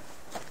redone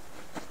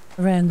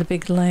around the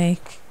big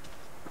lake.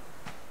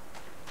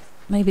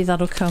 Maybe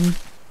that'll come.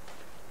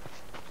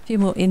 A few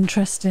more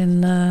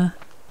interesting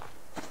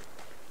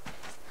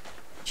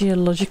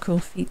geological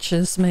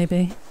features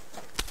maybe.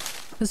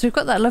 Because we've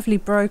got that lovely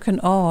broken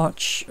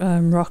arch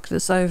rock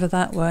that's over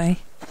that way.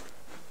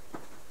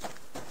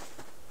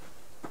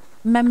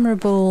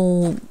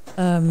 Memorable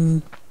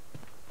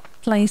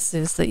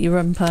places that you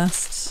run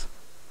past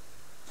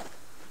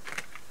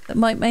that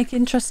might make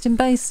interesting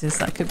bases.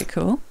 That could be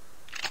cool.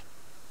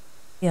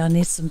 Yeah, I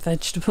need some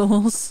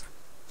vegetables.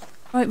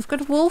 Right, we've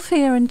got a wolf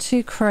here and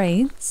 2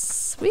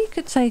 crates. We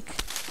could take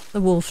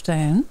the wolf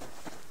down.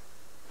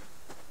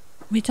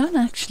 We don't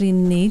actually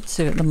need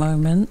to at the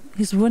moment.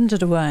 He's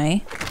wandered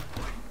away.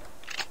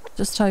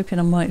 Just hoping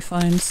I might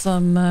find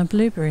some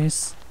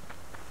blueberries.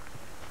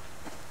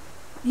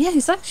 Yeah,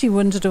 he's actually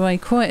wandered away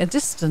quite a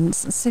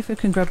distance. Let's see if we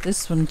can grab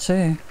this one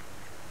too.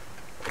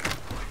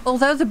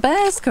 Although the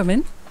bear's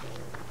coming.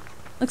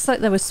 Looks like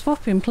they were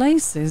swapping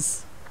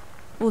places.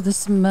 Oh, there's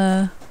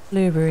some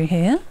blueberry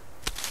here.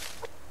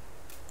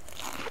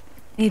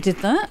 He did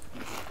that.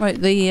 Right,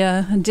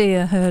 the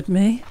deer heard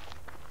me.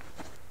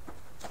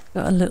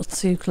 Got a little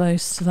too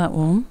close to that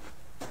one.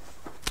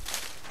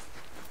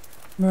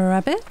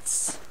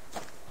 Rabbits.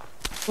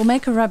 We'll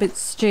make a rabbit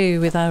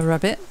stew with our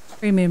rabbit.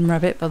 Premium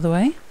rabbit, by the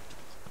way.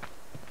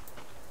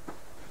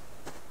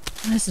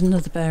 There's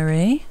another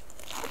berry.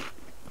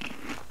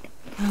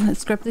 And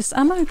let's grab this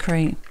ammo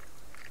crate.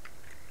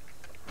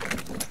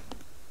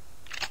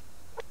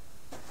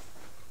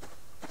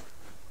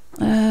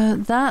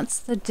 That's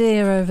the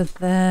deer over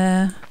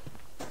there.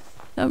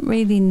 Don't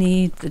really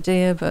need the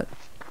deer, but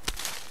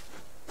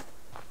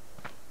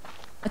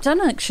I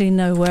don't actually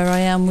know where I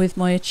am with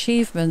my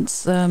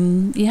achievements.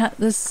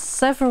 There's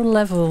several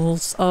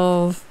levels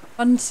of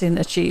hunting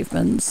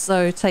achievements.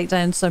 So take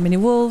down so many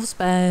wolves,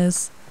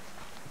 bears,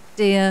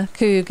 deer,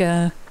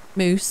 cougar,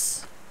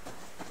 moose.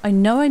 I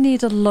know I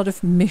need a lot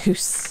of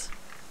moose.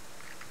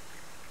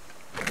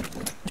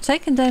 I've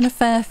taken down a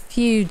fair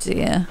few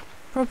deer.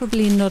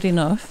 Probably not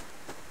enough.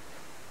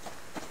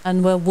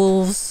 And well,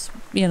 wolves,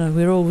 you know,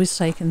 we're always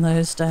taking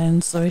those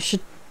down. So I should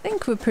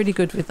think we're pretty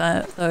good with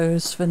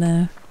those for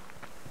now.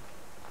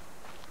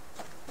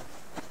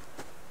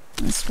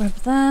 Let's grab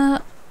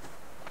that.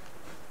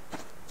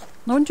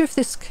 I wonder if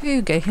this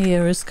cougar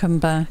here has come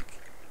back.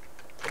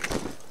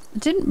 I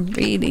didn't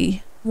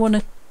really want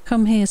to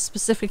come here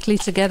specifically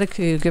to get a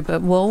cougar,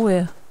 but while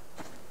we're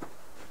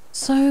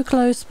so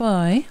close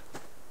by,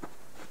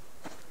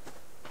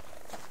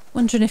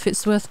 wondering if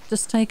it's worth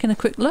just taking a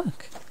quick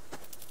look.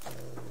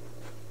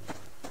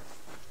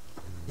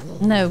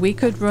 No, we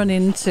could run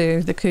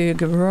into the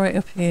cougar right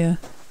up here.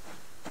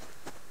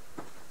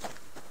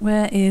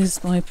 Where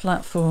is my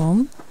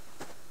platform?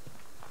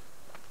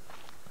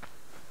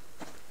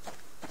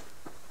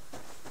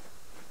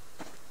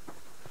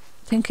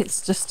 I think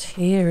it's just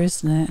here,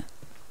 isn't it?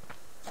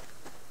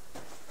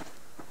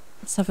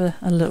 Let's have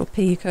a little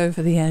peek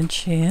over the edge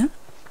here.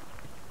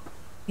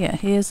 Yeah,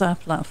 here's our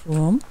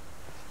platform.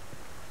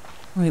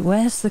 Right,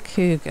 where's the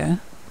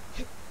cougar?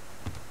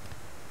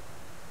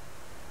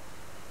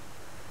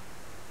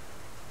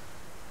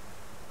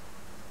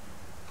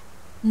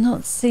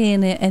 Not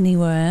seeing it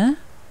anywhere.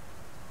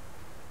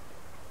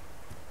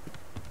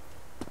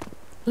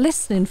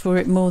 Listening for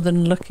it more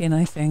than looking,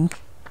 I think.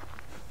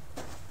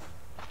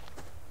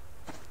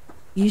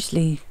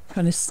 Usually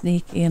kind of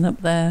sneaky and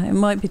up there. It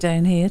might be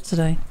down here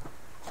today.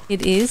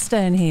 It is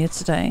down here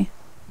today.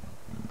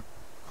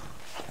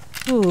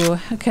 Ooh,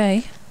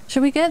 okay.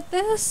 Shall we get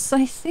this?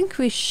 I think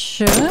we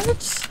should.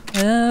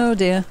 Oh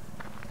dear.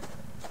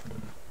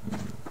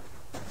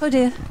 Oh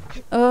dear.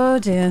 Oh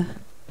dear.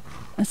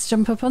 Let's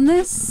jump up on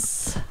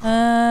this.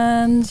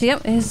 And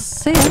yep,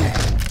 he's here.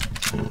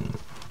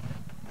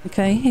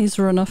 Okay, he's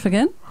run off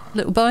again.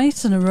 Little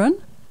bite and a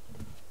run.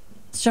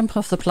 Let's jump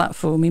off the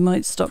platform. He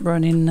might stop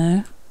running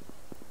now.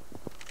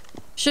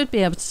 Should be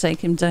able to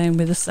take him down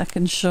with a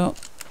second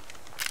shot.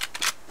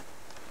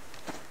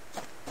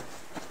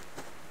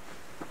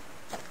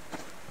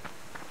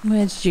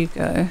 Where did you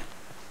go?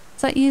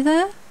 Is that you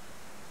there?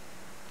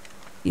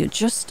 You're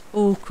just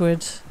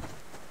awkward.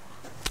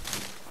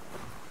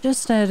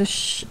 Just out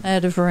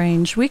of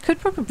range. We could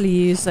probably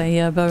use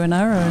a bow and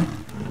arrow.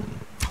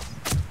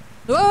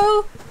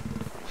 Whoa!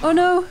 Oh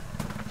no!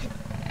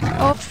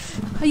 Oh,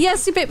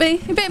 yes, he bit me!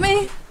 He bit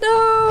me!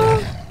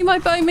 No! He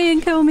might bite me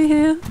and kill me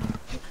here.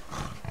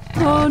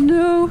 Oh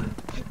no!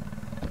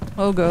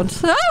 Oh god.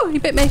 Oh! He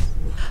bit me!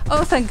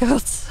 Oh, thank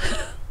god.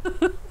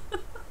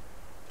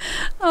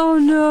 Oh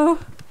no.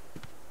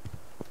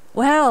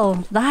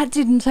 Well, that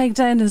didn't take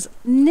down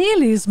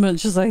nearly as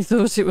much as I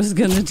thought it was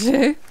gonna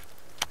do.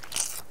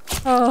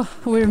 Oh,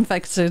 we're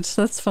infected.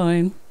 That's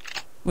fine.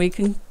 We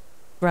can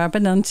grab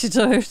an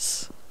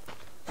antidote.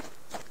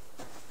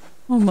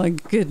 Oh my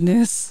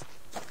goodness.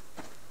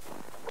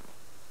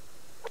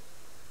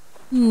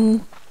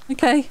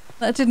 Okay.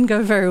 That didn't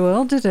go very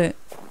well, did it?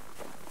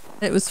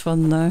 It was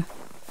fun though.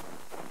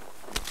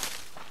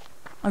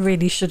 I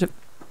really should have...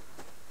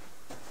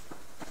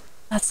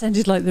 That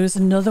sounded like there was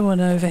another one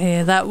over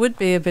here. That would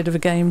be a bit of a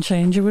game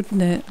changer,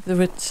 wouldn't it? There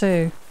were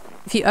two.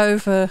 If you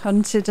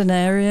over-hunted an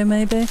area,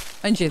 maybe?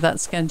 Mind you,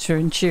 that's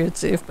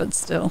counterintuitive, but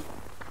still.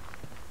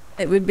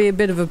 It would be a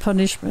bit of a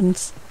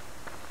punishment.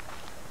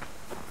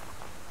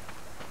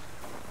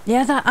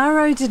 Yeah, that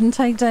arrow didn't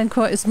take down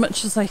quite as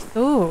much as I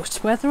thought.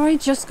 Whether I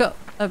just got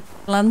a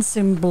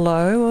glancing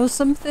blow or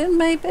something,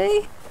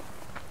 maybe?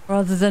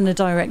 Rather than a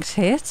direct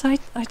hit? I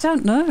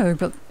don't know,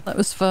 but that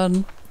was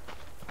fun.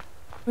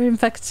 We're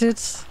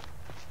infected.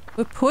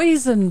 We're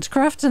poisoned.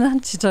 Craft an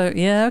antidote.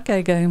 Yeah,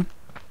 okay, game.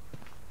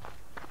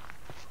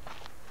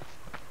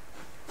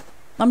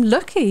 I'm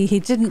lucky he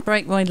didn't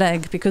break my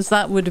leg because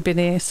that would have been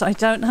it. I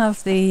don't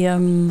have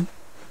the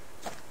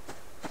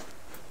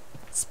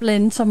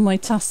splint on my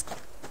task,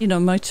 you know,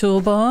 my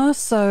toolbar,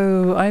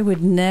 so I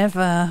would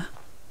never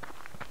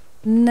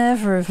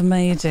have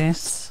made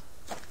it.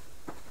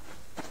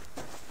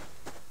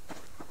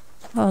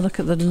 Oh, look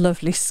at the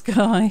lovely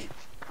sky.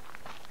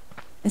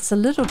 It's a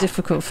little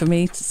difficult for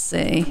me to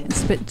see.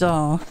 It's a bit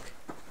dark.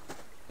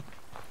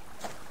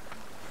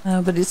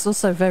 But it's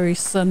also very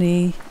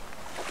sunny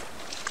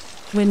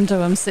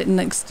window I'm sitting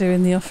next to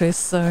in the office,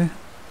 so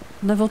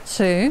level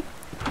 2.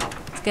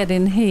 Let's get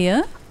in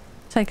here.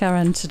 Take our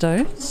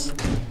antidotes.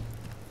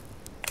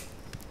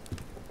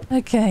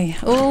 Okay,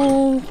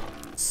 all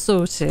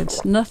sorted.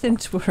 Nothing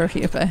to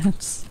worry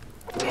about.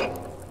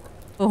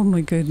 Oh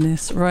my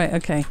goodness. Right,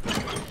 okay.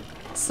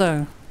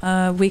 So,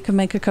 we can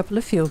make a couple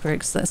of fuel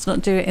bricks. Let's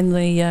not do it in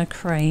the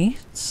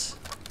crate.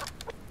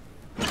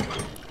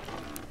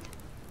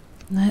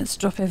 Let's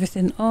drop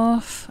everything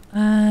off.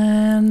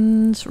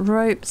 And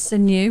rope,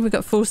 sinew. We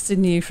got 4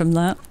 sinew from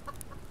that.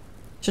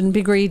 Shouldn't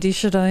be greedy,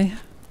 should I?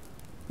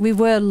 We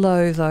were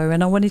low though,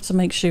 and I wanted to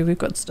make sure we've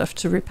got stuff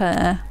to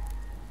repair.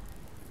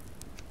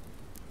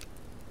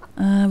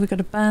 We got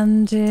a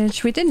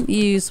bandage. We didn't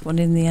use one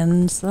in the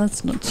end, so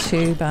that's not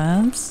too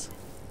bad.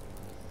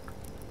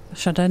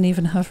 Gosh, I don't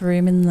even have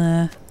room in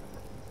there.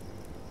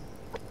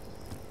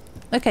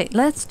 Okay,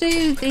 let's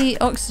do the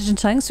oxygen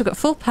tanks. We've got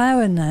full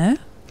power now.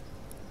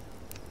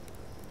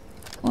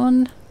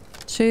 1,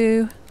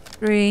 2,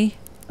 3.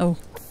 Oh,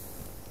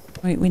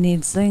 wait, we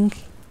need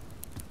zinc.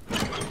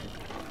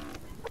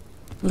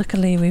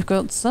 Luckily, we've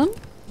got some.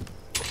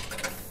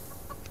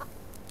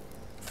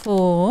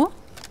 4,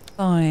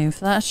 5.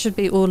 That should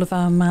be all of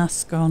our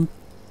mass gone.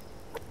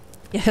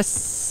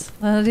 Yes,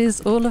 that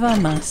is all of our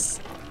mass.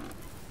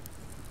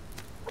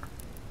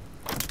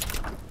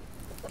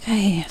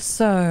 Okay,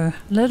 so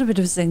a little bit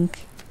of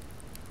zinc.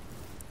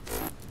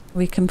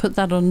 We can put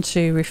that on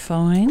to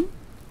refine.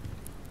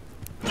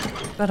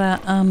 Got our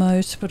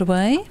ammo to put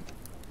away.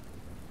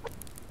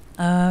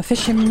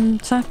 Fishing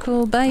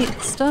tackle,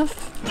 bait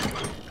stuff.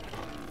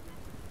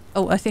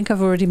 Oh, I think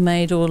I've already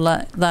made all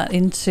that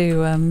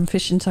into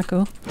fishing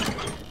tackle.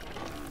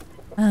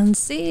 And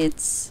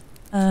seeds.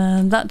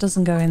 And that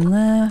doesn't go in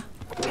there.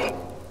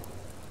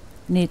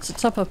 Need to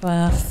top up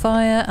our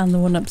fire and the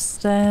one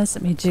upstairs.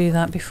 Let me do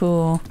that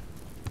before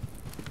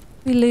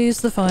we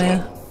lose the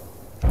fire.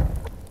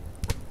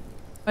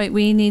 Right,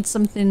 we need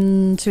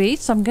something to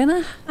eat. I'm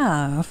gonna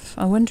have...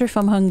 I wonder if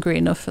I'm hungry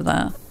enough for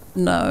that.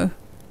 No.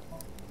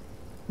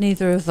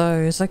 Neither of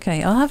those.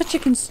 Okay, I'll have a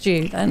chicken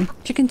stew then.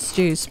 Chicken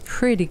stew's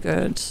pretty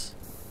good.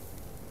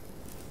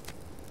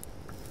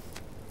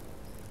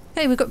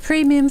 Okay, we've got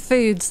premium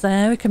foods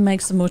there. We can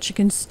make some more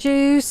chicken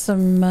stew,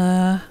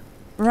 some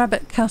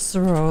rabbit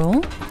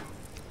casserole.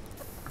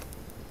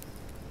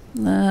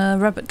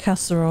 Rabbit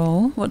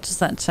casserole. What does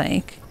that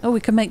take? Oh, we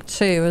can make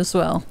 2 as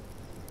well.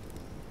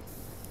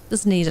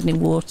 Doesn't need any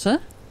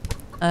water.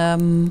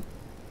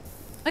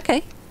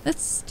 Okay,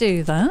 let's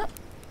do that.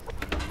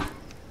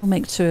 We'll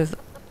make 2 of them.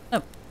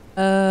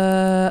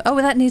 Oh,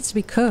 that needs to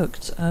be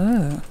cooked.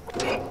 Oh.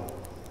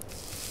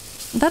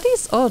 That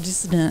is odd,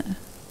 isn't it?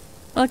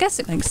 Well, I guess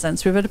it makes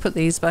sense. We better put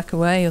these back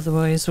away,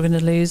 otherwise we're going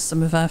to lose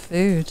some of our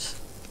food.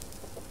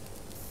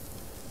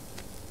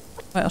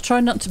 Right, I'll try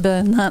not to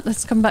burn that.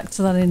 Let's come back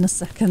to that in a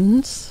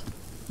second.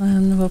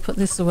 And we'll put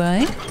this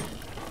away.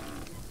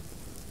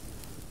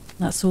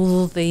 That's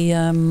all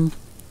the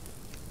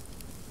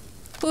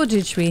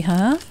footage we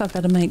have. I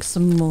better make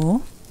some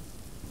more.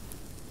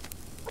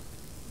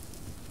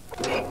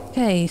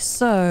 Okay,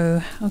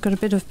 so I've got a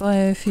bit of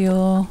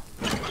biofuel.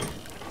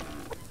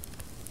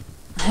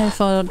 How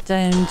far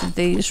down did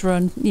these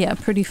run? Yeah,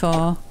 pretty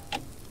far.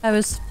 That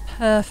was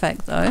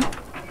perfect though.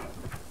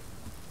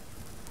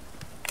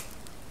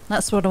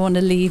 That's what I want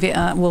to leave it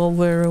at while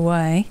we're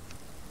away.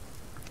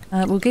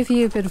 We'll give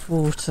you a bit of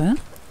water.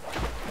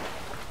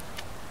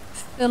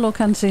 Fill all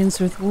canteens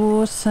with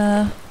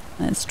water.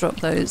 Let's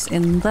drop those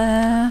in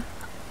there.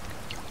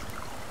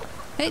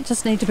 Okay,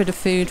 just need a bit of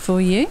food for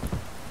you.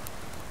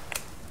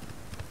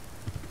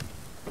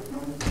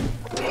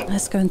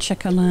 Let's go and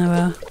check on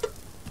our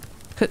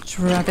cooked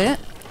rabbit.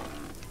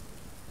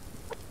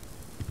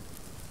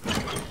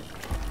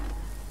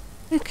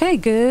 Okay,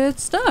 good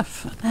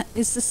stuff.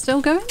 Is this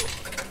still going?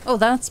 Oh,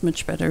 that's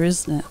much better,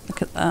 isn't it?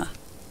 Look at that.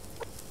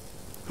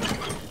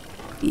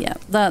 Yeah,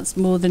 that's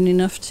more than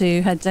enough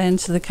to head down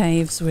to the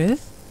caves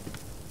with.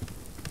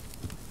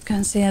 Let's go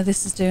and see how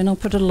this is doing. I'll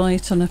put a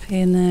light on up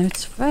here now.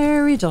 It's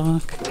very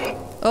dark.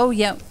 Oh,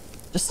 yeah.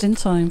 Just in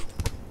time.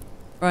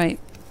 Right.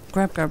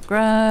 Grab, grab,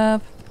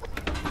 grab.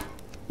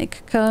 Make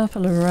a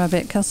couple of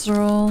rabbit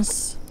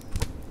casseroles.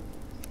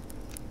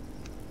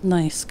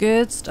 Nice,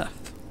 good stuff.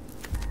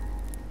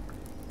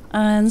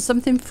 And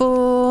something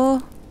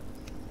for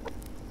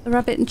the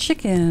rabbit and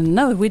chicken.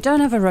 No, we don't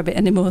have a rabbit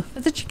anymore. For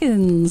the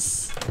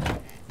chickens.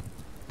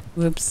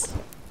 Whoops.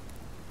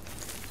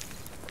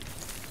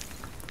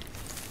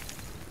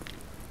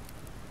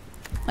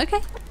 Okay,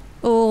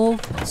 all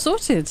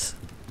sorted.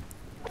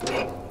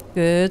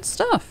 Good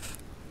stuff.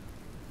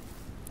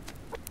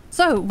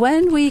 So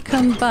when we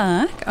come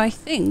back, I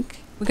think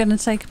we're going to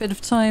take a bit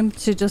of time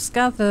to just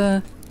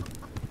gather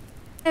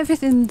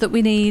everything that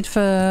we need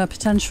for a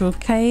potential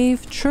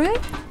cave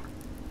trip.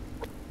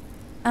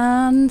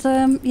 And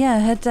yeah,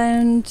 head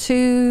down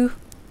to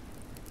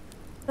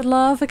the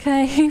lava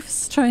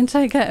caves, try and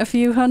take out a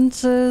few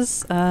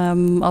hunters.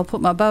 I'll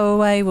put my bow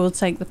away, we'll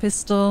take the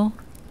pistol.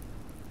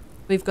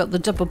 We've got the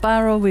double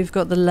barrel, we've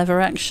got the lever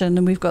action,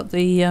 and we've got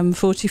the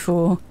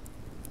 44.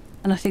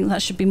 And I think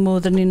that should be more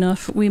than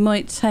enough. We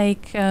might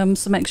take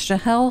some extra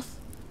health.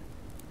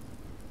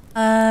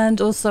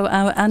 And also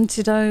our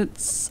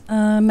antidotes.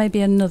 Maybe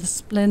another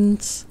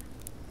splint.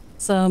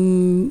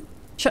 Some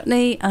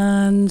chutney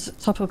and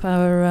top up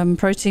our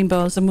protein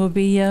bars, and we'll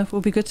be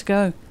good to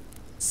go.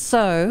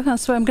 So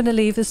that's where I'm going to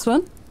leave this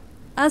one.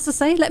 As I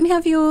say, let me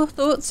have your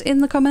thoughts in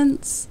the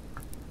comments.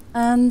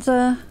 And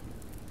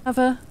have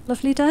a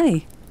lovely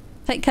day.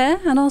 Take care,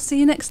 and I'll see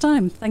you next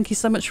time. Thank you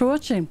so much for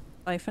watching.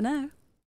 Bye for now.